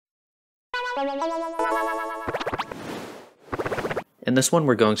In this one,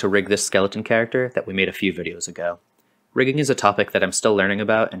 we're going to rig this skeleton character that we made a few videos ago. Rigging is a topic that I'm still learning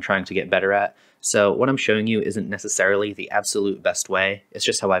about and trying to get better at, so what I'm showing you isn't necessarily the absolute best way, it's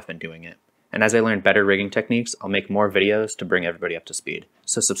just how I've been doing it. And as I learn better rigging techniques, I'll make more videos to bring everybody up to speed.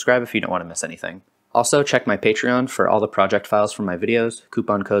 So subscribe if you don't want to miss anything. Also, check my Patreon for all the project files from my videos,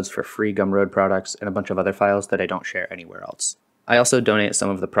 coupon codes for free Gumroad products, and a bunch of other files that I don't share anywhere else. I also donate some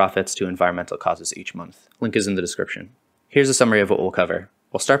of the profits to environmental causes each month. Link is in the description. Here's a summary of what we'll cover.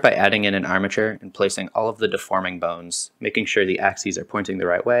 We'll start by adding in an armature and placing all of the deforming bones, making sure the axes are pointing the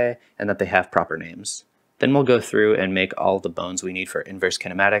right way and that they have proper names. Then we'll go through and make all the bones we need for inverse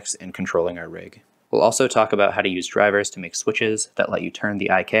kinematics and controlling our rig. We'll also talk about how to use drivers to make switches that let you turn the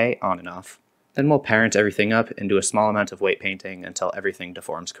IK on and off. Then we'll parent everything up and do a small amount of weight painting until everything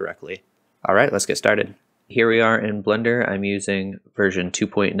deforms correctly. Alright, let's get started. Here we are in Blender. I'm using version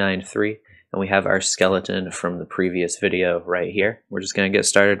 2.93. And we have our skeleton from the previous video right here. We're just going to get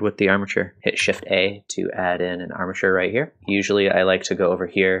started with the armature. Hit Shift A to add in an armature right here. Usually I like to go over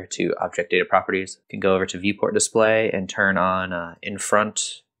here to Object Data Properties. You can go over to Viewport Display and turn on in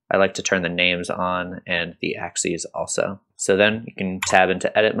front. I like to turn the names on and the axes also. So then you can tab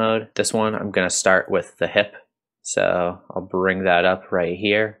into Edit Mode. This one I'm going to start with the hip. So I'll bring that up right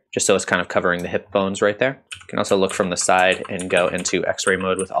here, just so it's kind of covering the hip bones right there. You can also look from the side and go into X-ray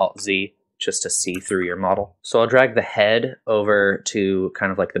mode with Alt-Z, just to see through your model. So I'll drag the head over to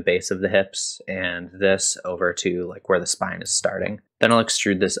kind of like the base of the hips and this over to like where the spine is starting. Then I'll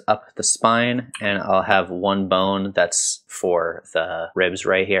extrude this up the spine and I'll have one bone that's for the ribs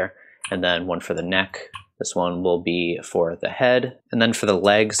right here and then one for the neck. This one will be for the head. And then for the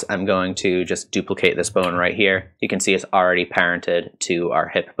legs, I'm going to just duplicate this bone right here. You can see it's already parented to our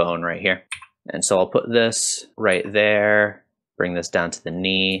hip bone right here. And so I'll put this right there. Bring this down to the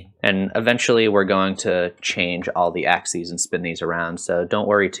knee, and eventually we're going to change all the axes and spin these around, so don't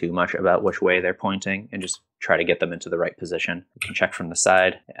worry too much about which way they're pointing and just try to get them into the right position. You can check from the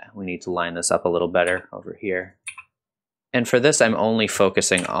side. Yeah, we need to line this up a little better over here. And for this, I'm only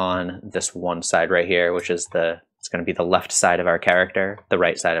focusing on this one side right here, which is it's going to be the left side of our character, the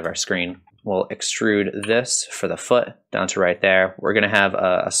right side of our screen. We'll extrude this for the foot down to right there. We're going to have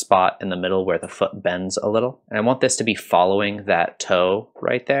a spot in the middle where the foot bends a little. And I want this to be following that toe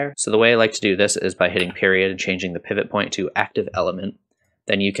right there. So the way I like to do this is by hitting period and changing the pivot point to active element.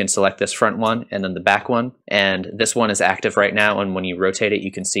 Then you can select this front one and then the back one. And this one is active right now. And when you rotate it,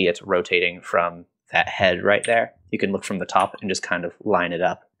 you can see it's rotating from that head right there. You can look from the top and just kind of line it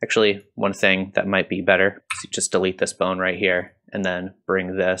up. Actually, one thing that might be better is just delete this bone right here and then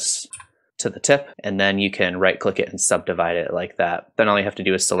bring this to the tip, and then you can right click it and subdivide it like that. Then all you have to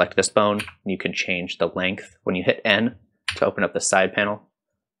do is select this bone and you can change the length. When you hit N to open up the side panel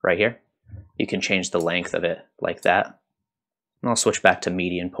right here, you can change the length of it like that. And I'll switch back to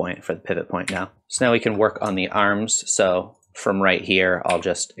median point for the pivot point now. So now we can work on the arms. So from right here, I'll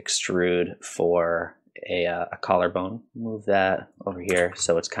just extrude for a collarbone. Move that over here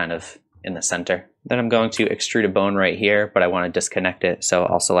so it's kind of in the center. Then I'm going to extrude a bone right here, but I want to disconnect it. So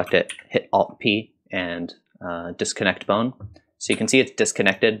I'll select it, hit Alt-P and disconnect bone. So you can see it's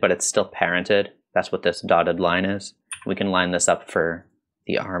disconnected, but it's still parented. That's what this dotted line is. We can line this up for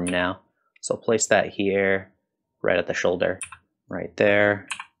the arm now. So I'll place that here, right at the shoulder, right there.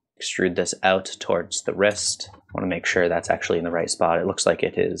 Extrude this out towards the wrist. I want to make sure that's actually in the right spot. It looks like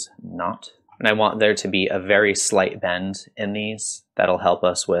it is not. And I want there to be a very slight bend in these. That'll help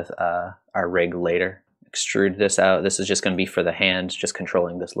us with our rig later. Extrude this out. This is just going to be for the hand, just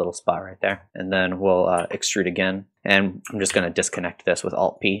controlling this little spot right there. And then we'll extrude again. And I'm just going to disconnect this with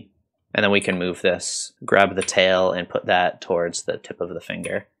Alt-P. And then we can move this, grab the tail and put that towards the tip of the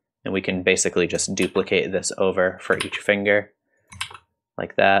finger. And we can basically just duplicate this over for each finger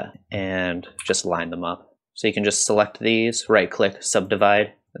like that and just line them up. So you can just select these, right click,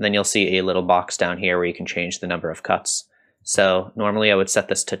 subdivide. And then you'll see a little box down here where you can change the number of cuts. So normally I would set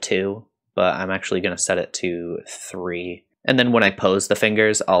this to 2, but I'm actually going to set it to 3. And then when I pose the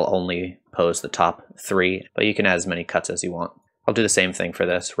fingers, I'll only pose the top 3, but you can add as many cuts as you want. I'll do the same thing for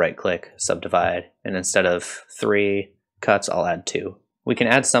this, right click, subdivide, and instead of 3 cuts, I'll add 2. We can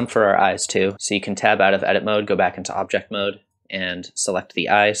add some for our eyes too. So you can tab out of edit mode, go back into object mode, and select the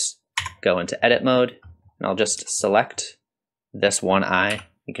eyes, go into edit mode, and I'll just select this one eye.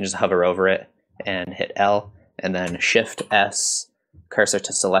 You can just hover over it and hit L and then Shift S, cursor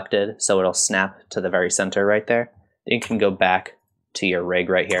to selected, so it'll snap to the very center right there. Then you can go back to your rig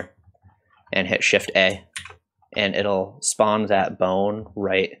right here and hit Shift A, and it'll spawn that bone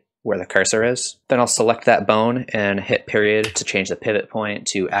right where the cursor is. Then I'll select that bone and hit period to change the pivot point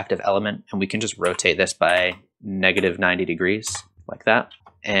to active element, and we can just rotate this by -90 degrees, like that.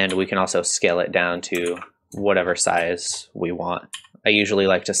 And we can also scale it down to whatever size we want. I usually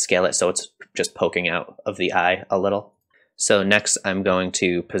like to scale it so it's just poking out of the eye a little. So next I'm going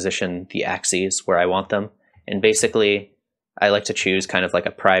to position the axes where I want them. And basically I like to choose kind of like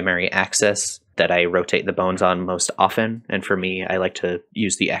a primary axis that I rotate the bones on most often. And for me, I like to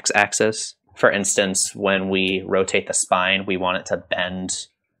use the x-axis. For instance, when we rotate the spine, we want it to bend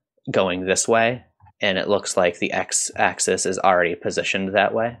going this way. And it looks like the x-axis is already positioned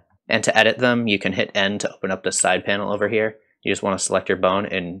that way. And to edit them, you can hit N to open up the side panel over here. You just want to select your bone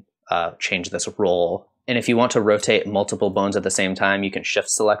and change this roll. And if you want to rotate multiple bones at the same time, you can shift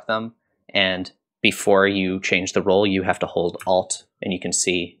select them. And before you change the roll, you have to hold Alt, and you can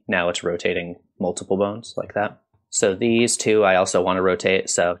see now it's rotating multiple bones like that. So these two I also want to rotate,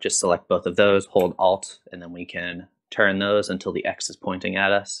 so just select both of those, hold Alt, and then we can turn those until the X is pointing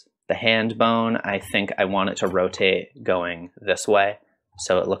at us. The hand bone, I think I want it to rotate going this way,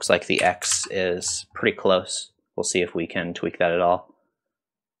 so it looks like the X is pretty close. We'll see if we can tweak that at all.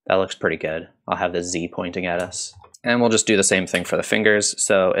 That looks pretty good. I'll have the Z pointing at us. And we'll just do the same thing for the fingers.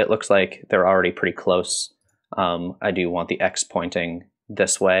 So it looks like they're already pretty close. I do want the X pointing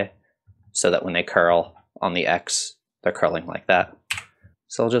this way so that when they curl on the X, they're curling like that.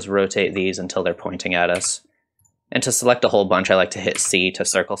 So I'll just rotate these until they're pointing at us. And to select a whole bunch, I like to hit C to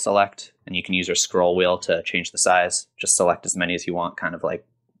circle select. And you can use your scroll wheel to change the size. Just select as many as you want, kind of like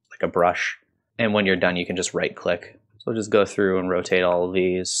a brush. And when you're done, you can just right click. So we'll just go through and rotate all of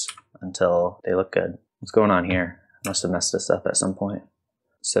these until they look good. What's going on here? Must have messed this up at some point.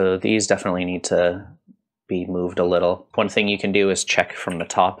 So these definitely need to be moved a little. One thing you can do is check from the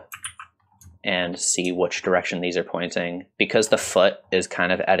top and see which direction these are pointing. Because the foot is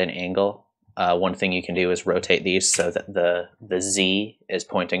kind of at an angle, one thing you can do is rotate these so that the Z is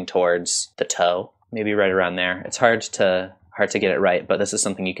pointing towards the toe, maybe right around there. It's hard to get it right, but this is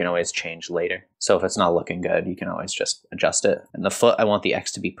something you can always change later. So if it's not looking good, you can always just adjust it. And the foot, I want the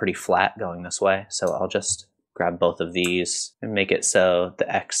X to be pretty flat going this way, so I'll just grab both of these and make it so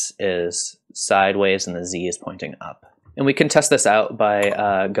the X is sideways and the Z is pointing up. And we can test this out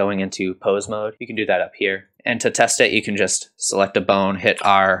by going into pose mode. You can do that up here. And to test it, you can just select a bone, hit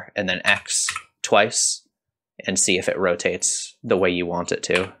R, and then X twice, and see if it rotates the way you want it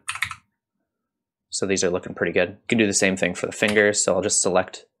to. So these are looking pretty good. You can do the same thing for the fingers. So I'll just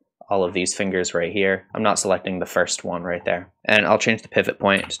select all of these fingers right here. I'm not selecting the first one right there. And I'll change the pivot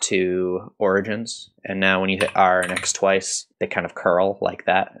point to origins. And now when you hit R and X twice, they kind of curl like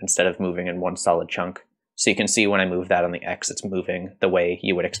that instead of moving in one solid chunk. So you can see when I move that on the X, it's moving the way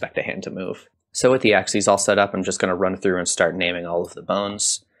you would expect a hand to move. So with the axes all set up, I'm just gonna run through and start naming all of the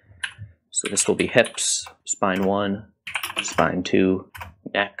bones. So this will be hips, spine 1, spine 2,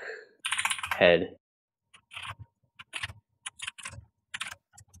 neck, head.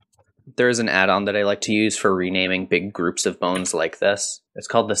 There is an add-on that I like to use for renaming big groups of bones like this. It's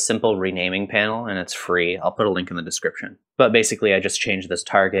called the Simple Renaming Panel, and it's free. I'll put a link in the description. But basically, I just change this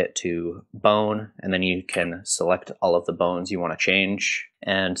target to bone, and then you can select all of the bones you want to change.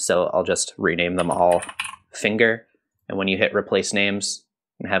 And so I'll just rename them all finger. And when you hit replace names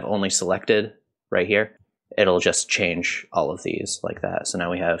and have only selected right here, it'll just change all of these like that. So now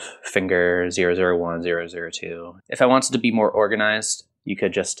we have finger 001, 002. If I wanted to be more organized, you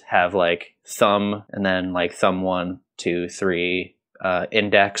could just have like thumb and then like thumb 1, 2, 3,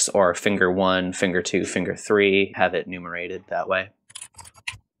 index, or finger 1, finger 2, finger 3, have it numerated that way.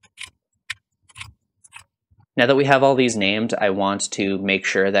 Now that we have all these named, I want to make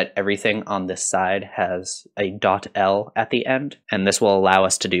sure that everything on this side has a .L at the end, and this will allow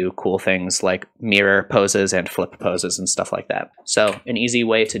us to do cool things like mirror poses and flip poses and stuff like that. So an easy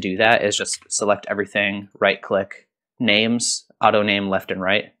way to do that is just select everything, right click, names, auto name left and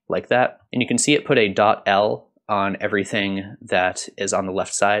right, like that. And you can see it put a .L on everything that is on the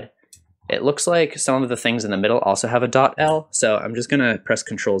left side. It looks like some of the things in the middle also have a .L, so I'm just gonna press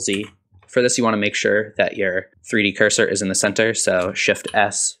Ctrl Z. For this, you wanna make sure that your 3D cursor is in the center, so Shift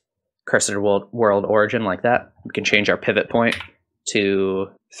S, cursor to world origin, like that. We can change our pivot point to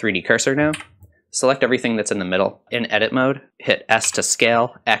 3D cursor now. Select everything that's in the middle. In edit mode, hit S to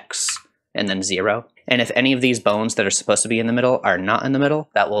scale, X, and then 0. And if any of these bones that are supposed to be in the middle are not in the middle,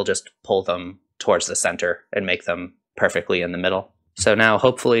 that will just pull them towards the center and make them perfectly in the middle. So now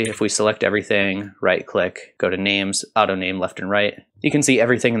hopefully if we select everything, right click, go to names, auto name left and right, you can see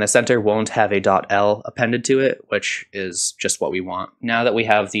everything in the center won't have a .L appended to it, which is just what we want. Now that we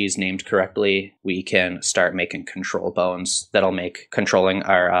have these named correctly, we can start making control bones that'll make controlling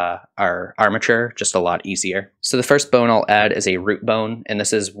our armature just a lot easier. So the first bone I'll add is a root bone, and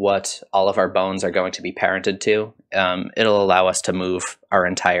this is what all of our bones are going to be parented to. It'll allow us to move our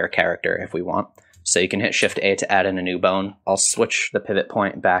entire character if we want. So you can hit Shift A to add in a new bone. I'll switch the pivot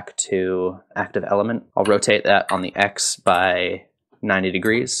point back to active element. I'll rotate that on the X by 90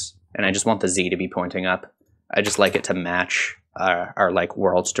 degrees, and I just want the Z to be pointing up. I just like it to match our like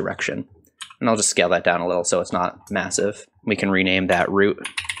world's direction. And I'll just scale that down a little so it's not massive. We can rename that root.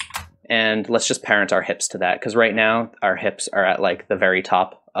 And let's just parent our hips to that, because right now our hips are at like the very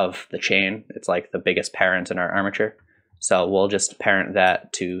top of the chain. It's like the biggest parent in our armature. So we'll just parent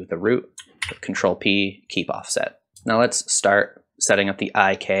that to the root. Control P, keep offset. Now let's start setting up the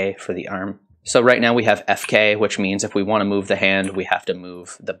IK for the arm. So right now we have FK, which means if we want to move the hand, we have to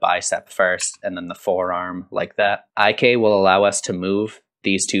move the bicep first and then the forearm like that. IK will allow us to move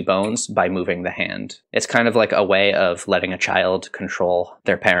these two bones by moving the hand. It's kind of like a way of letting a child control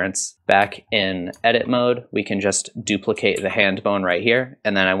their parents. Back in edit mode, we can just duplicate the hand bone right here,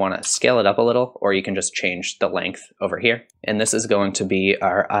 and then I want to scale it up a little, or you can just change the length over here. And this is going to be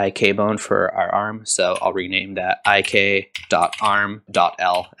our IK bone for our arm, so I'll rename that ik.arm.l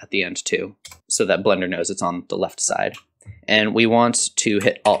at the end too, so that Blender knows it's on the left side. And we want to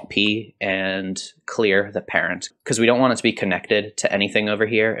hit Alt-P and clear the parent, because we don't want it to be connected to anything over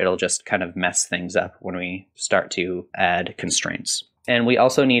here. It'll just kind of mess things up when we start to add constraints. And we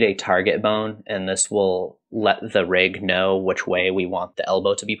also need a target bone, and this will let the rig know which way we want the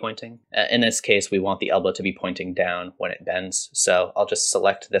elbow to be pointing. In this case, we want the elbow to be pointing down when it bends. So I'll just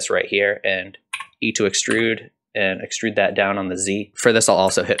select this right here and E to extrude, and extrude that down on the Z. For this, I'll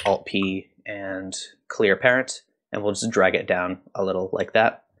also hit Alt-P and clear parent. And we'll just drag it down a little like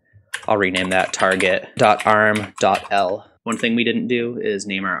that. I'll rename that target.arm.l. One thing we didn't do is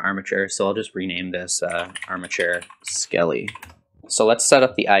name our armature, so I'll just rename this armature skelly. So let's set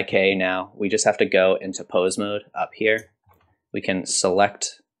up the IK now. We just have to go into pose mode up here. We can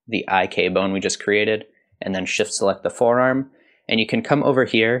select the IK bone we just created, and then shift select the forearm. And you can come over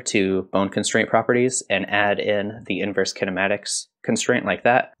here to bone constraint properties and add in the inverse kinematics constraint like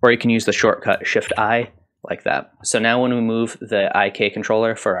that, or you can use the shortcut Shift I like that. So now when we move the IK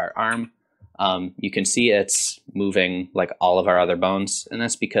controller for our arm, you can see it's moving like all of our other bones, and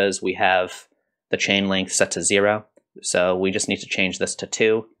that's because we have the chain length set to 0. So we just need to change this to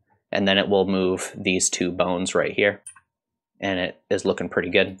 2, and then it will move these two bones right here, and it is looking pretty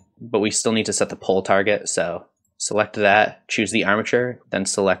good. But we still need to set the pull target, so select that, choose the armature, then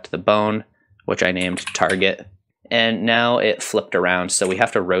select the bone, which I named target. And now it flipped around, so we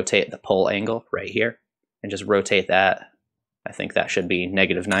have to rotate the pull angle right here. And just rotate that. I think that should be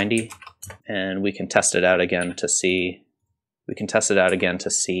 -90, and we can test it out again to see. We can test it out again to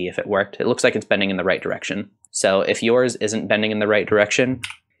see if it worked. It looks like it's bending in the right direction. So if yours isn't bending in the right direction,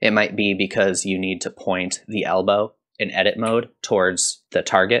 it might be because you need to point the elbow in edit mode towards the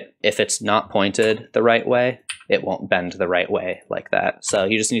target. If it's not pointed the right way, it won't bend the right way like that. So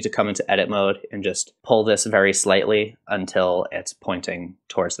you just need to come into edit mode and just pull this very slightly until it's pointing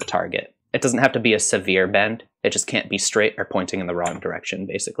towards the target. It doesn't have to be a severe bend. It just can't be straight or pointing in the wrong direction,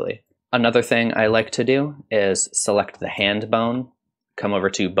 basically. Another thing I like to do is select the hand bone, come over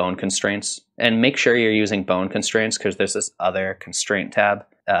to bone constraints, and make sure you're using bone constraints, because there's this other constraint tab.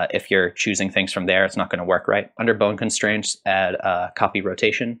 If you're choosing things from there, it's not going to work right. Under bone constraints, add copy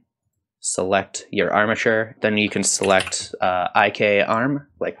rotation, select your armature, then you can select IK arm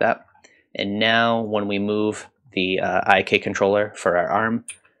like that. And now when we move the IK controller for our arm,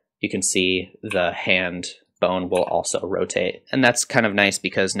 you can see the hand bone will also rotate. And that's kind of nice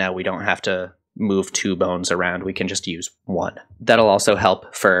because now we don't have to move two bones around. We can just use one. That'll also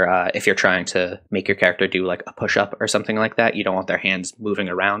help for if you're trying to make your character do like a push-up or something like that. You don't want their hands moving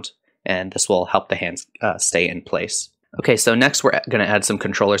around, and this will help the hands stay in place. Okay, so next we're going to add some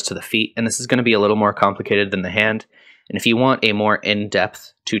controllers to the feet, and this is going to be a little more complicated than the hand. And if you want a more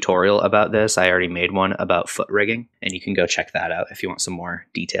in-depth tutorial about this, I already made one about foot rigging, and you can go check that out if you want some more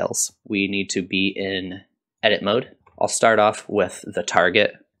details. We need to be in edit mode. I'll start off with the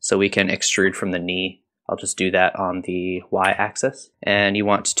target, so we can extrude from the knee. I'll just do that on the Y-axis. And you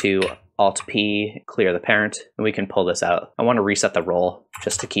want to Alt-P, clear the parent, and we can pull this out. I want to reset the roll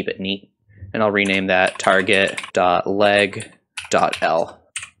just to keep it neat. And I'll rename that target.leg.L.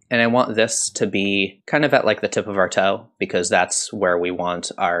 And I want this to be kind of at like the tip of our toe, because that's where we want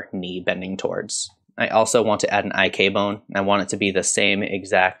our knee bending towards. I also want to add an IK bone. I want it to be the same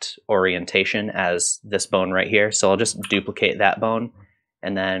exact orientation as this bone right here. So I'll just duplicate that bone,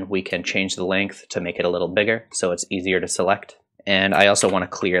 and then we can change the length to make it a little bigger so it's easier to select. And I also want to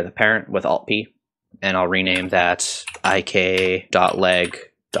clear the parent with Alt-P, and I'll rename that ik.leg.l.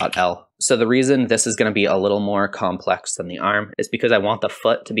 So the reason this is going to be a little more complex than the arm is because I want the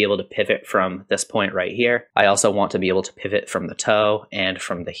foot to be able to pivot from this point right here. I also want to be able to pivot from the toe and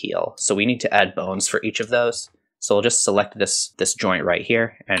from the heel. So we need to add bones for each of those. So I'll just select this joint right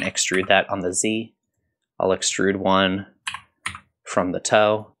here and extrude that on the Z. I'll extrude one from the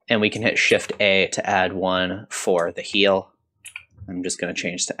toe, and we can hit Shift A to add one for the heel. I'm just going to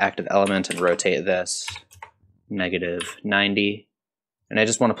change to active element and rotate this -90. And I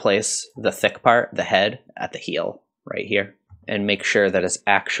just want to place the thick part, the head, at the heel right here and make sure that it's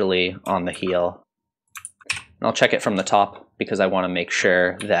actually on the heel. And I'll check it from the top because I want to make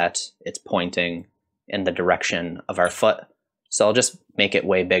sure that it's pointing in the direction of our foot. So I'll just make it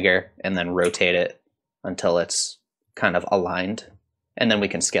way bigger and then rotate it until it's kind of aligned. And then we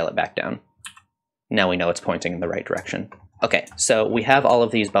can scale it back down. Now we know it's pointing in the right direction. Okay, so we have all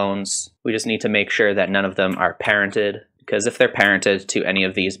of these bones. We just need to make sure that none of them are parented, because if they're parented to any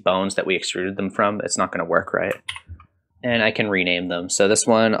of these bones that we extruded them from, it's not going to work right. And I can rename them. So this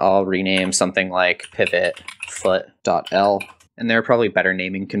one I'll rename something like pivot foot.l. And there are probably better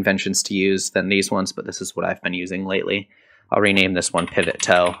naming conventions to use than these ones, but this is what I've been using lately. I'll rename this one pivot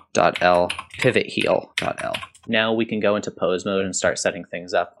toe.l, pivot heel.l. Now we can go into pose mode and start setting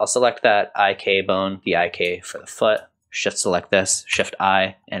things up. I'll select that IK bone, the IK for the foot. Shift select this, Shift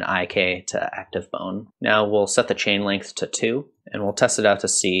I, and IK to active bone. Now we'll set the chain length to 2, and we'll test it out to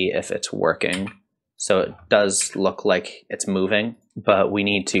see if it's working. So it does look like it's moving, but we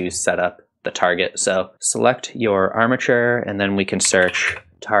need to set up the target. So select your armature, and then we can search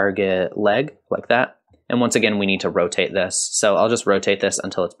target leg, like that. And once again, we need to rotate this. So I'll just rotate this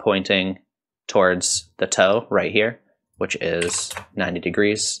until it's pointing towards the toe right here, which is 90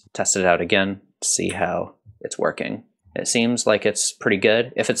 degrees. Test it out again to see how it's working. It seems like it's pretty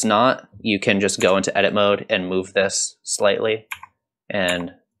good. If it's not, you can just go into edit mode and move this slightly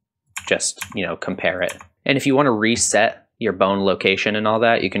and just, compare it. And if you want to reset your bone location and all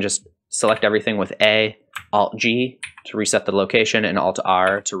that, you can just select everything with A, Alt-G to reset the location, and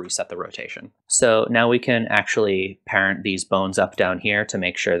Alt-R to reset the rotation. So now we can actually parent these bones up down here to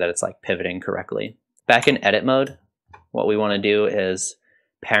make sure that it's like pivoting correctly. Back in edit mode, what we want to do is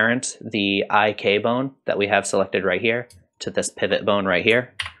parent the IK bone that we have selected right here to this pivot bone right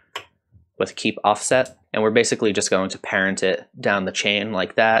here with keep offset. And we're basically just going to parent it down the chain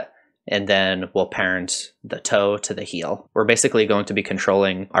like that. And then we'll parent the toe to the heel. We're basically going to be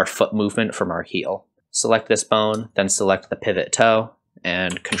controlling our foot movement from our heel. Select this bone, then select the pivot toe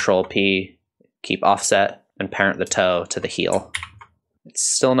and Control P, keep offset, and parent the toe to the heel. It's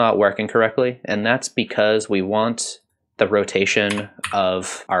still not working correctly, and that's because we want the rotation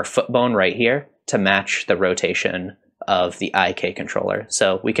of our foot bone right here to match the rotation of the IK controller.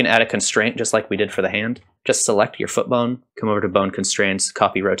 So we can add a constraint just like we did for the hand. Just select your foot bone, come over to bone constraints,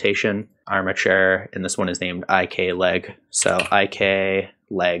 copy rotation, armature, and this one is named IK leg. So IK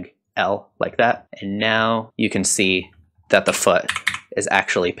leg L, like that. And now you can see that the foot is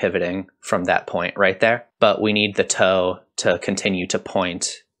actually pivoting from that point right there. But we need the toe to continue to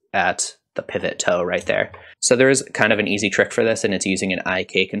point at the pivot toe right there. So there is kind of an easy trick for this, and it's using an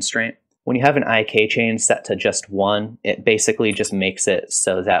IK constraint. When you have an IK chain set to just 1, it basically just makes it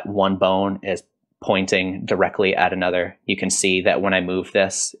so that one bone is pointing directly at another. You can see that when I move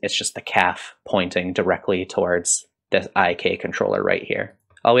this, it's just the calf pointing directly towards this IK controller right here.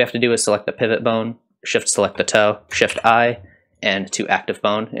 All we have to do is select the pivot bone, Shift select the toe, Shift I, and to active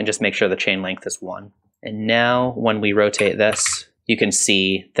bone, and just make sure the chain length is 1. And now when we rotate this, you can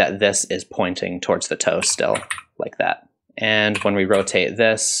see that this is pointing towards the toe still, like that. And when we rotate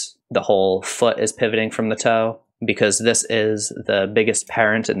this, the whole foot is pivoting from the toe. Because this is the biggest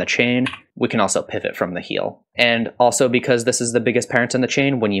parent in the chain, we can also pivot from the heel. And also because this is the biggest parent in the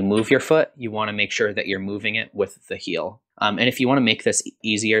chain, when you move your foot, you want to make sure that you're moving it with the heel. And if you want to make this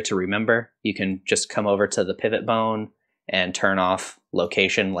easier to remember, you can just come over to the pivot bone and turn off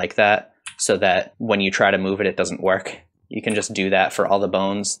location like that, so that when you try to move it, it doesn't work. You can just do that for all the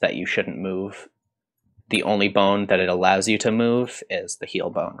bones that you shouldn't move. The only bone that it allows you to move is the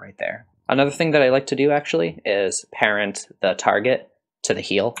heel bone right there. Another thing that I like to do actually is parent the target to the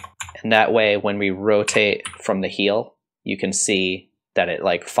heel. And that way, when we rotate from the heel, you can see that it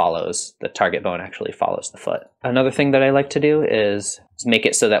like follows, the target bone actually follows the foot. Another thing that I like to do is make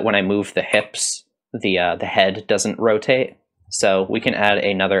it so that when I move the hips, the head doesn't rotate. So we can add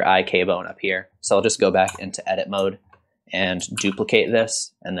another IK bone up here. So I'll just go back into edit mode and duplicate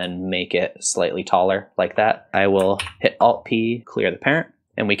this and then make it slightly taller like that. I will hit Alt-P, clear the parent,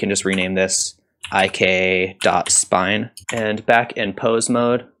 and we can just rename this IK.spine. And back in pose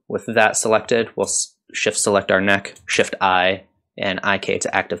mode, with that selected, we'll shift select our neck, shift I, and IK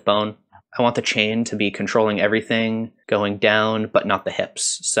to active bone. I want the chain to be controlling everything going down, but not the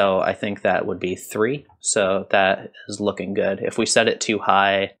hips. So I think that would be 3. So that is looking good. If we set it too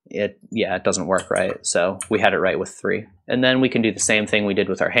high, it doesn't work right. So we had it right with 3. And then we can do the same thing we did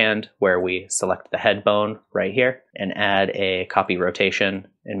with our hand, where we select the head bone right here and add a copy rotation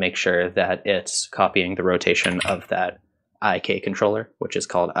and make sure that it's copying the rotation of that IK controller, which is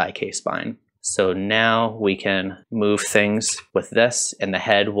called IK spine. So now we can move things with this, and the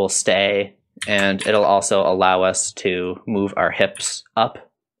head will stay, and it'll also allow us to move our hips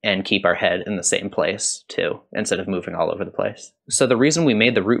up and keep our head in the same place too, instead of moving all over the place. So the reason we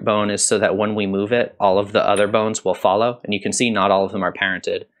made the root bone is so that when we move it, all of the other bones will follow, and you can see not all of them are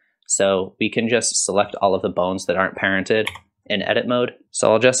parented. So we can just select all of the bones that aren't parented in edit mode.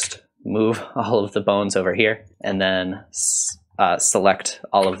 So I'll just move all of the bones over here, and then select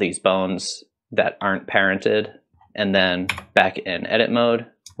all of these bones that aren't parented, and then back in edit mode,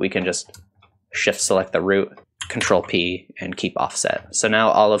 we can just shift select the root, Control P, and keep offset. So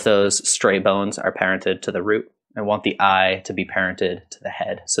now all of those stray bones are parented to the root. I want the eye to be parented to the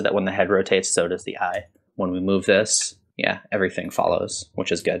head, so that when the head rotates, so does the eye. When we move this, everything follows,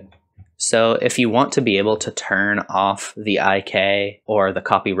 which is good. So if you want to be able to turn off the IK or the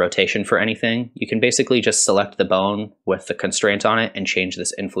copy rotation for anything, you can basically just select the bone with the constraint on it and change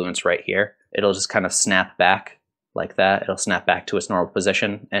this influence right here. It'll just kind of snap back like that. It'll snap back to its normal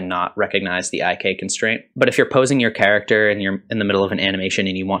position and not recognize the IK constraint. But if you're posing your character and you're in the middle of an animation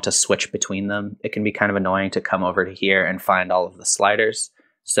and you want to switch between them, it can be kind of annoying to come over to here and find all of the sliders.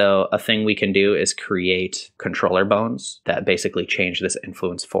 So a thing we can do is create controller bones that basically change this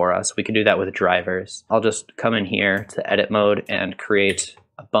influence for us. We can do that with drivers. I'll just come in here to edit mode and create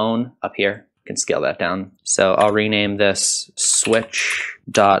a bone up here. You can scale that down. So I'll rename this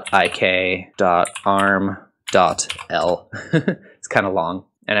switch.ik.arm.l. It's kind of long.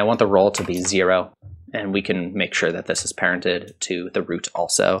 And I want the roll to be 0. And we can make sure that this is parented to the root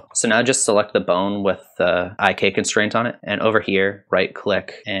also. So now just select the bone with the IK constraint on it, and over here, right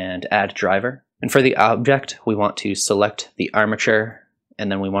click and add driver. And for the object, we want to select the armature, and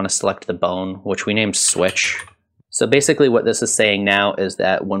then we want to select the bone, which we named switch. So basically what this is saying now is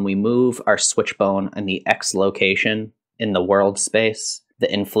that when we move our switch bone in the X location in the world space, the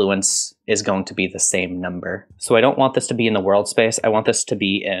influence is going to be the same number. So I don't want this to be in the world space. I want this to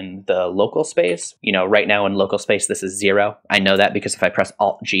be in the local space. You know, right now in local space, this is 0. I know that because if I press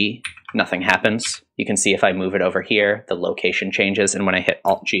Alt-G, nothing happens. You can see if I move it over here, the location changes. And when I hit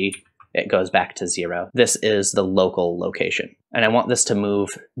Alt-G, it goes back to 0. This is the local location. And I want this to move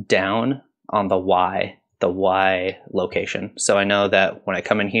down on the Y location. So I know that when I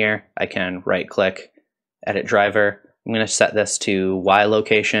come in here, I can right click, edit driver. I'm going to set this to Y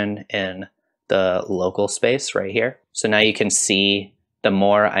location in the local space right here. So now you can see the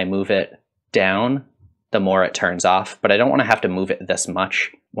more I move it down, the more it turns off, but I don't want to have to move it this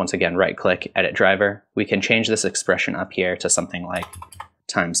much. Once again, right click, edit driver. We can change this expression up here to something like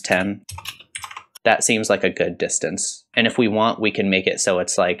 ×10. That seems like a good distance. And if we want, we can make it so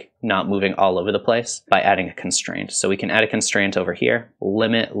it's like not moving all over the place by adding a constraint. So we can add a constraint over here,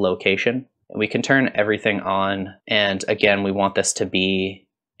 limit location. We can turn everything on, and again, we want this to be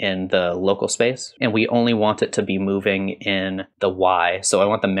in the local space, and we only want it to be moving in the Y. So I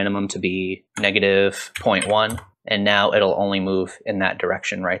want the minimum to be -0.1, and now it'll only move in that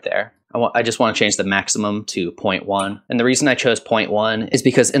direction right there. I just want to change the maximum to 0.1, and the reason I chose 0.1 is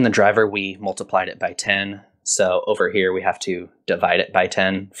because in the driver we multiplied it by 10. So over here we have to divide it by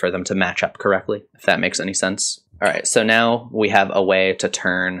 10 for them to match up correctly, if that makes any sense. All right, so now we have a way to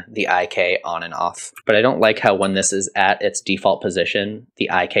turn the IK on and off, but I don't like how when this is at its default position,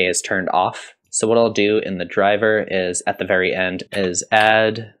 the IK is turned off. So what I'll do in the driver is at the very end is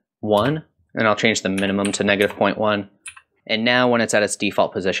add 1, and I'll change the minimum to -0.1. And now when it's at its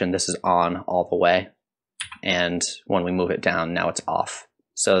default position, this is on all the way. And when we move it down, now it's off.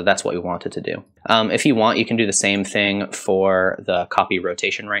 So that's what we wanted to do. If you want, you can do the same thing for the copy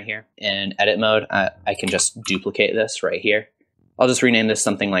rotation right here. In edit mode, I can just duplicate this right here. I'll just rename this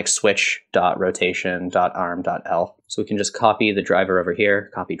something like switch.rotation.arm.l. So we can just copy the driver over here,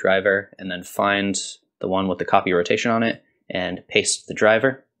 copy driver, and then find the one with the copy rotation on it and paste the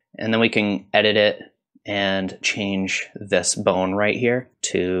driver. And then we can edit it and change this bone right here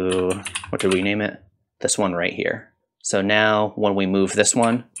to, what did we name it? This one right here. So now when we move this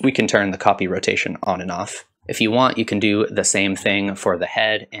one, we can turn the copy rotation on and off. If you want, you can do the same thing for the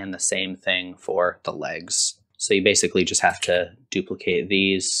head and the same thing for the legs. So you basically just have to duplicate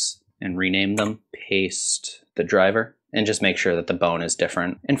these and rename them, paste the driver, and just make sure that the bone is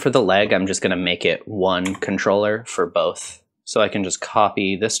different. And for the leg, I'm just going to make it one controller for both. So I can just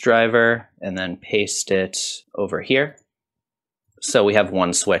copy this driver and then paste it over here. So we have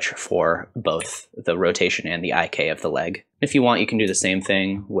one switch for both the rotation and the IK of the leg. If you want, you can do the same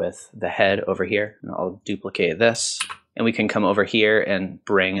thing with the head over here. I'll duplicate this, and we can come over here and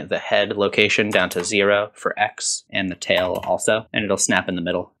bring the head location down to 0 for X and the tail also, and it'll snap in the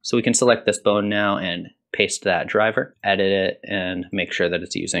middle. So we can select this bone now and paste that driver, edit it, and make sure that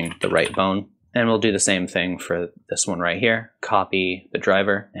it's using the right bone. And we'll do the same thing for this one right here. Copy the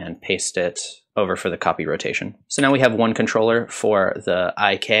driver and paste it over for the copy rotation. So now we have one controller for the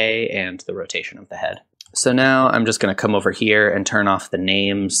IK and the rotation of the head. So now I'm just going to come over here and turn off the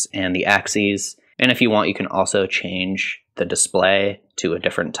names and the axes. And if you want, you can also change the display to a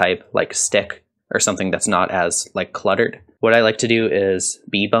different type, like stick or something that's not as like cluttered. What I like to do is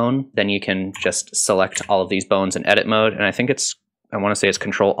B bone. Then you can just select all of these bones in edit mode. And I think I want to say it's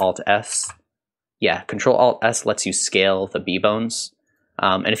Control Alt S. Yeah, Control Alt S lets you scale the B bones.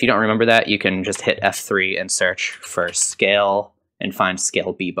 And if you don't remember that, you can just hit F3 and search for scale and find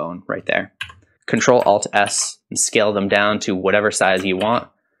scale B bone right there. Control Alt S and scale them down to whatever size you want.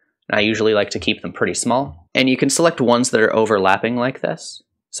 I usually like to keep them pretty small. And you can select ones that are overlapping like this.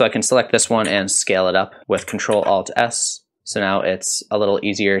 So I can select this one and scale it up with Control Alt S. So now it's a little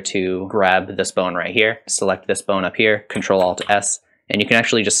easier to grab this bone right here, select this bone up here, Control Alt S, and you can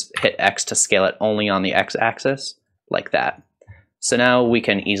actually just hit X to scale it only on the X axis, like that. So now we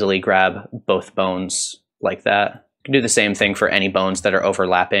can easily grab both bones like that. You can do the same thing for any bones that are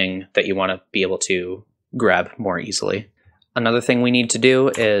overlapping that you want to be able to grab more easily. Another thing we need to do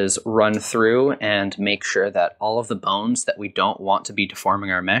is run through and make sure that all of the bones that we don't want to be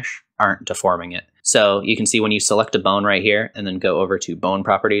deforming our mesh aren't deforming it. So you can see when you select a bone right here and then go over to bone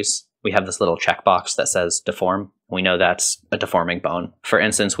properties, we have this little checkbox that says deform. We know that's a deforming bone. For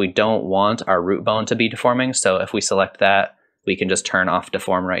instance, we don't want our root bone to be deforming. So if we select that, we can just turn off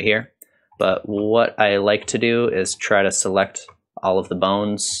deform right here. But what I like to do is try to select all of the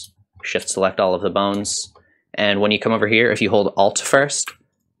bones, shift select all of the bones. And when you come over here, if you hold Alt first,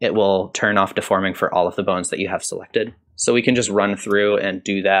 it will turn off deforming for all of the bones that you have selected. So we can just run through and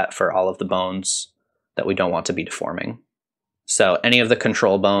do that for all of the bones that we don't want to be deforming. So any of the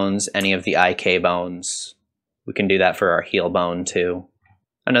control bones, any of the IK bones, we can do that for our heel bone too.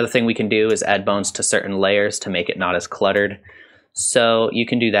 Another thing we can do is add bones to certain layers to make it not as cluttered. So you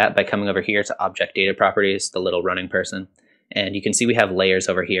can do that by coming over here to Object Data Properties, the little running person. And you can see we have layers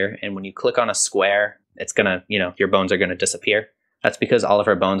over here. And when you click on a square, it's gonna, your bones are gonna disappear. That's because all of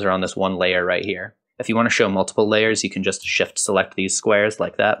our bones are on this one layer right here. If you want to show multiple layers, you can just shift select these squares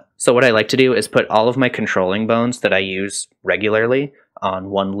like that. So what I like to do is put all of my controlling bones that I use regularly on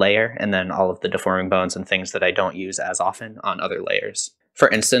one layer, and then all of the deforming bones and things that I don't use as often on other layers. For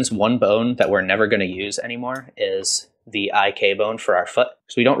instance, one bone that we're never going to use anymore is the IK bone for our foot.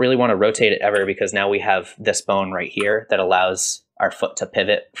 So we don't really want to rotate it ever because now we have this bone right here that allows our foot to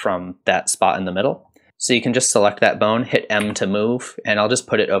pivot from that spot in the middle. So you can just select that bone, hit M to move, and I'll just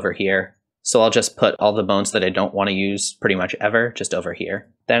put it over here. So I'll just put all the bones that I don't want to use pretty much ever just over here.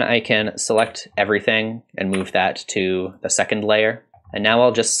 Then I can select everything and move that to the second layer. And now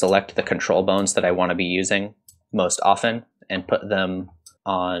I'll just select the control bones that I want to be using most often and put them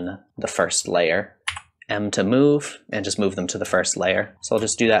on the first layer. M to move, and just move them to the first layer. So I'll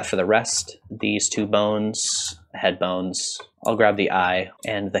just do that for the rest. These two bones, the head bones, I'll grab the eye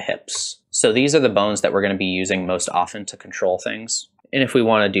and the hips. So these are the bones that we're going to be using most often to control things. And if we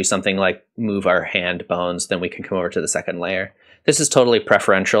want to do something like move our hand bones, then we can come over to the second layer. This is totally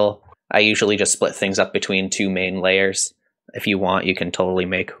preferential. I usually just split things up between two main layers. If you want, you can totally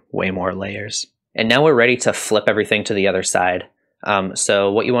make way more layers. And now we're ready to flip everything to the other side.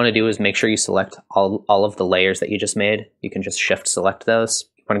 So what you want to do is make sure you select all of the layers that you just made. You can just shift select those.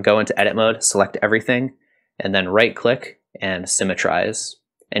 You want to go into edit mode, select everything, and then right click and symmetrize.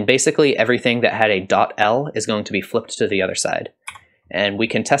 And basically everything that had a .L is going to be flipped to the other side. And we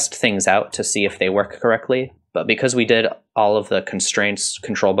can test things out to see if they work correctly. But because we did all of the constraints,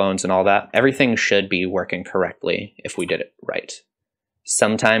 control bones, and all that, everything should be working correctly if we did it right.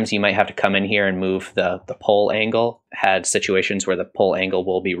 Sometimes you might have to come in here and move the pole angle. Had situations where the pole angle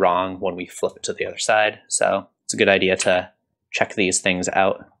will be wrong when we flip it to the other side. So it's a good idea to check these things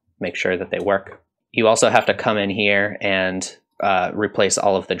out, make sure that they work. You also have to come in here and replace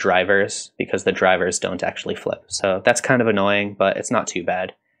all of the drivers because the drivers don't actually flip. So that's kind of annoying, but it's not too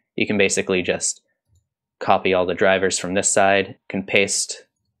bad. You can basically just copy all the drivers from this side, can paste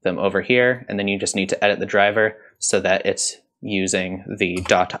them over here, and then you just need to edit the driver so that it's using the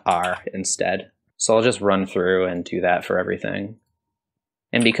 .r instead. So I'll just run through and do that for everything.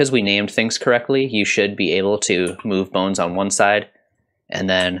 And because we named things correctly, you should be able to move bones on one side and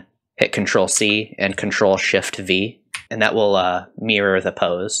then hit Control-C and Control-Shift-V, and that will mirror the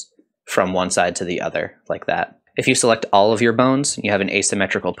pose from one side to the other, like that. If you select all of your bones, you have an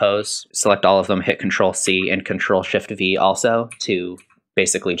asymmetrical pose, select all of them, hit Control-C and Control-Shift-V also to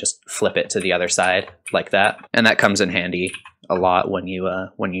basically just flip it to the other side, like that. And that comes in handy a lot when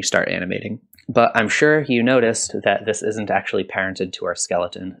you start animating. But I'm sure you noticed that this isn't actually parented to our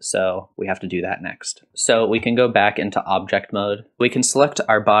skeleton, so we have to do that next. So we can go back into object mode. We can select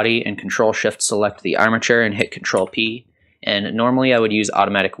our body and Control-Shift select the armature and hit Control-P. And normally I would use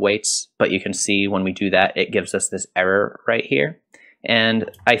automatic weights, but you can see when we do that, it gives us this error right here. And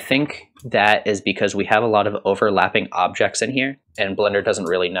I think that is because we have a lot of overlapping objects in here, and Blender doesn't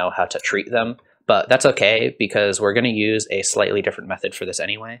really know how to treat them. But that's okay, because we're going to use a slightly different method for this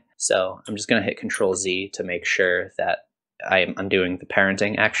anyway. So I'm just going to hit Control-Z to make sure that I'm undoing the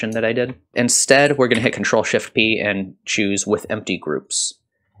parenting action that I did. Instead, we're going to hit Control-Shift-P and choose with empty groups.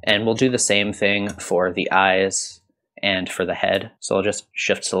 And we'll do the same thing for the eyes and for the head. So I'll just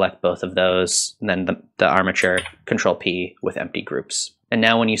shift select both of those, and then the armature, Control-P with empty groups. And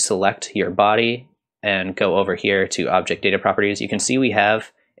now when you select your body and go over here to Object Data Properties, you can see we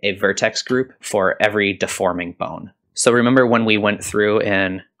have a vertex group for every deforming bone. So remember when we went through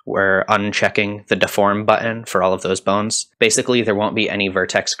and we're unchecking the deform button for all of those bones? Basically, there won't be any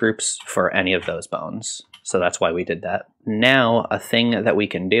vertex groups for any of those bones. So that's why we did that. Now, a thing that we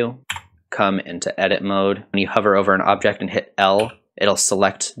can do, come into edit mode. When you hover over an object and hit L, it'll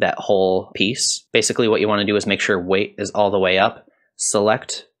select that whole piece. Basically, what you want to do is make sure weight is all the way up.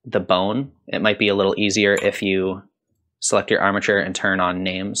 Select the bone. It might be a little easier if you select your armature and turn on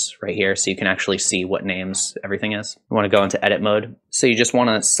names right here so you can actually see what names everything is. You want to go into edit mode. So you just want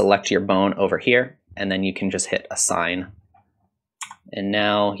to select your bone over here, and then you can just hit assign. And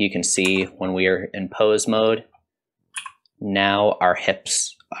now you can see when we are in pose mode, now our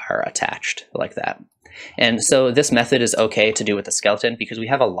hips are attached like that. And so this method is okay to do with the skeleton because we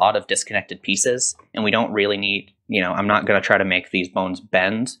have a lot of disconnected pieces and we don't really need, I'm not going to try to make these bones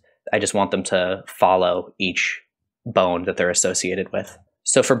bend. I just want them to follow each bone that they're associated with.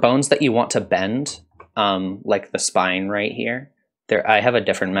 So for bones that you want to bend, like the spine right here, I have a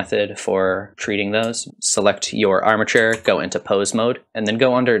different method for treating those. Select your armature, go into pose mode, and then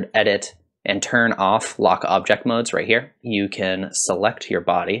go under edit and turn off lock object modes right here. You can select your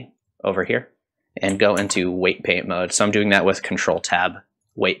body over here and go into weight paint mode. So I'm doing that with Control Tab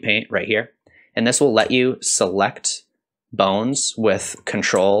weight paint right here. And this will let you select bones with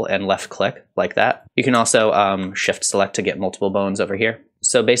Control and left click like that. You can also shift select to get multiple bones over here.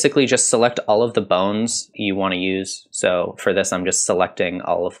 So basically just select all of the bones you want to use. So for this, I'm just selecting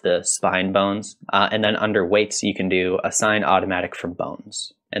all of the spine bones. And then under weights, you can do assign automatic from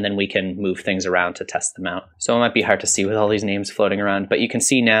bones. And then we can move things around to test them out. So it might be hard to see with all these names floating around, but you can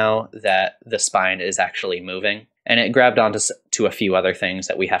see now that the spine is actually moving. And it grabbed onto a few other things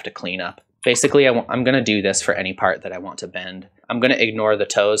that we have to clean up. Basically, I'm going to do this for any part that I want to bend. I'm going to ignore the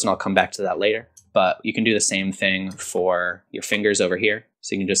toes, and I'll come back to that later. But you can do the same thing for your fingers over here.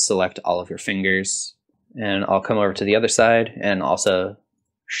 So you can just select all of your fingers. And I'll come over to the other side and also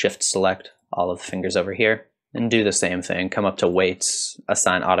shift select all of the fingers over here. And do the same thing, come up to weights,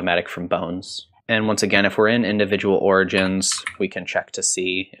 assign automatic from bones. And once again, if we're in individual origins, we can check to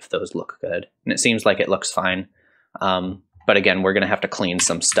see if those look good. And it seems like it looks fine. But again, we're gonna have to clean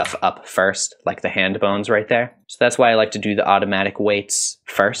some stuff up first, like the hand bones right there. So that's why I like to do the automatic weights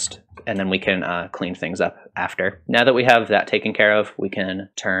first, and then we can clean things up after. Now that we have that taken care of, we can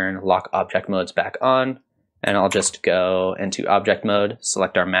turn lock object modes back on. And I'll just go into object mode,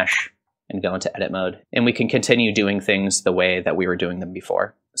 select our mesh, and go into edit mode. And we can continue doing things the way that we were doing them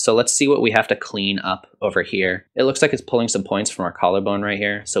before. So let's see what we have to clean up over here. It looks like it's pulling some points from our collarbone right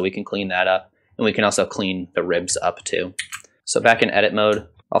here, so we can clean that up. And we can also clean the ribs up too. So back in edit mode,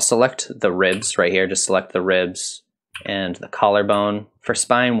 I'll select the ribs right here, just select the ribs and the collarbone. For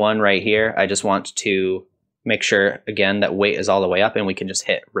spine 1 right here, I just want to make sure, again, that weight is all the way up, and we can just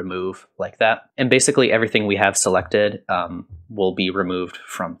hit remove like that. And basically everything we have selected will be removed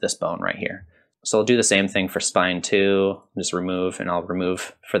from this bone right here. So I'll do the same thing for spine 2, just remove, and I'll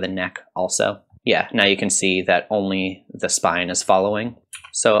remove for the neck also. Yeah, now you can see that only the spine is following.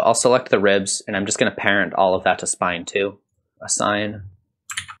 So I'll select the ribs, and I'm just going to parent all of that to spine 2. assign,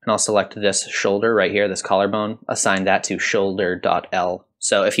 and I'll select this shoulder right here, this collarbone, assign that to shoulder.l.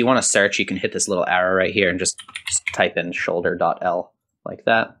 So if you want to search, you can hit this little arrow right here and just type in shoulder.l like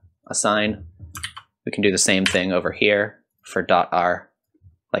that, assign. We can do the same thing over here for .r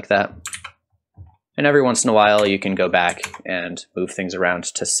like that. And every once in a while, you can go back and move things around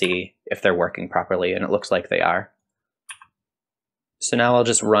to see if they're working properly, and it looks like they are. So now I'll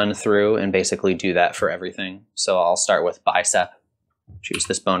just run through and basically do that for everything. So I'll start with bicep, choose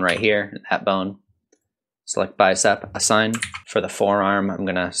this bone right here, and that bone, select bicep, assign. For the forearm, I'm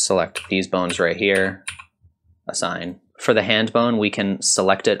gonna select these bones right here, assign. For the hand bone, we can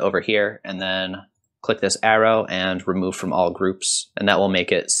select it over here and then click this arrow and remove from all groups, and that will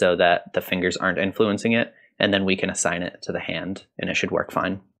make it so that the fingers aren't influencing it, and then we can assign it to the hand and it should work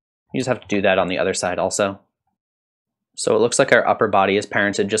fine. You just have to do that on the other side also. So it looks like our upper body is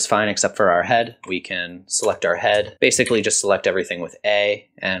parented just fine except for our head. We can select our head, basically just select everything with A,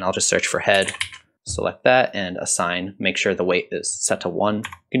 and I'll just search for head, select that and assign, make sure the weight is set to 1. You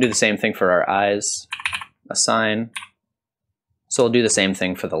can do the same thing for our eyes, assign. So I'll do the same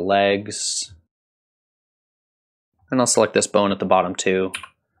thing for the legs. And I'll select this bone at the bottom too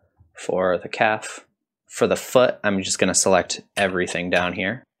for the calf. For the foot, I'm just going to select everything down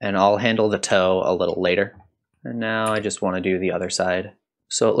here, and I'll handle the toe a little later. And now I just want to do the other side.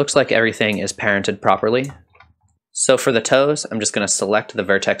 So it looks like everything is parented properly. So for the toes, I'm just going to select the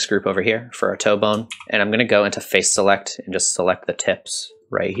vertex group over here for our toe bone, and I'm going to go into face select and just select the tips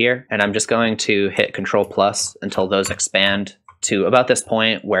right here. And I'm just going to hit Control+ until those expand to about this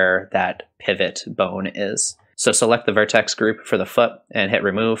point where that pivot bone is. So select the vertex group for the foot and hit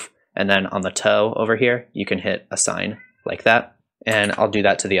remove, and then on the toe over here, you can hit assign like that. And I'll do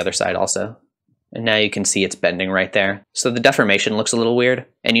that to the other side also. And now you can see it's bending right there. So the deformation looks a little weird,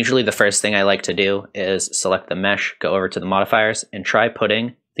 and usually the first thing I like to do is select the mesh, go over to the modifiers, and try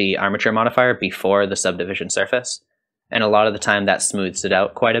putting the armature modifier before the subdivision surface. And a lot of the time that smooths it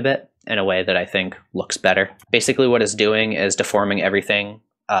out quite a bit in a way that I think looks better. Basically what it's doing is deforming everything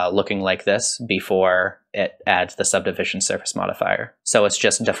looking like this before it adds the subdivision surface modifier. So it's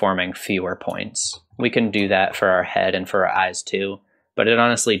just deforming fewer points. We can do that for our head and for our eyes too, but it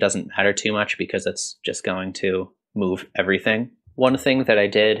honestly doesn't matter too much because it's just going to move everything. One thing that I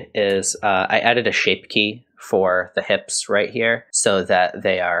did is I added a shape key for the hips right here so that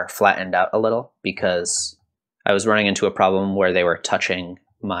they are flattened out a little, because I was running into a problem where they were touching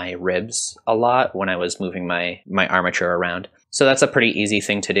my ribs a lot when I was moving my armature around. So that's a pretty easy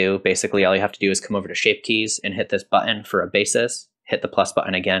thing to do. Basically, all you have to do is come over to shape keys and hit this button for a basis, hit the plus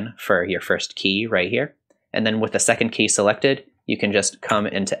button again for your first key right here. And then with the second key selected, you can just come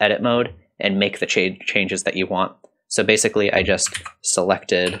into edit mode and make the changes that you want. So basically, I just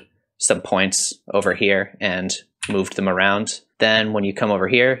selected some points over here and moved them around. Then when you come over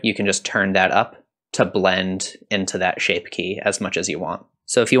here, you can just turn that up to blend into that shape key as much as you want.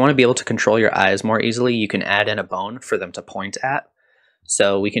 So if you want to be able to control your eyes more easily, you can add in a bone for them to point at.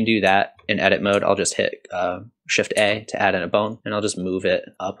 So we can do that in edit mode. I'll just hit Shift A to add in a bone, and I'll just move it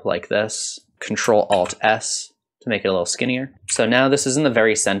up like this. Control Alt S to make it a little skinnier. So now this is in the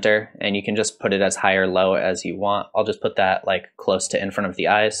very center, and you can just put it as high or low as you want. I'll just put that like close to in front of the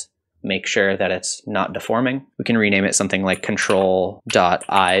eyes. Make sure that it's not deforming. We can rename it something like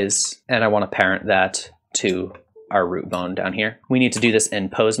Control.Eyes, and I want to parent that to our root bone down here. We need to do this in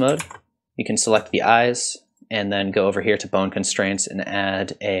pose mode. You can select the eyes and then go over here to bone constraints and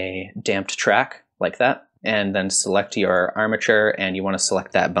add a damped track like that. And then select your armature and you want to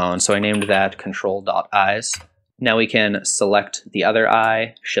select that bone. So I named that Control.Eyes. Now we can select the other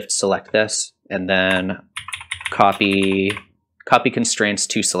eye, shift select this, and then copy constraints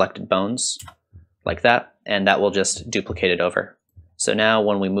to selected bones like that. And that will just duplicate it over. So now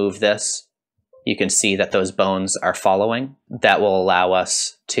when we move this, you can see that those bones are following. That will allow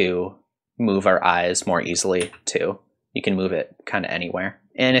us to move our eyes more easily too. You can move it kind of anywhere.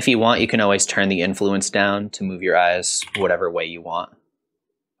 And if you want, you can always turn the influence down to move your eyes whatever way you want.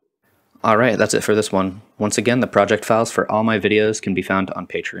 Alright, that's it for this one. Once again, the project files for all my videos can be found on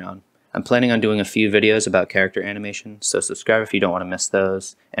Patreon. I'm planning on doing a few videos about character animation, so subscribe if you don't want to miss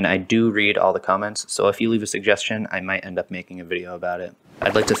those. And I do read all the comments, so if you leave a suggestion, I might end up making a video about it.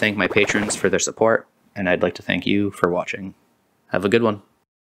 I'd like to thank my patrons for their support, and I'd like to thank you for watching. Have a good one.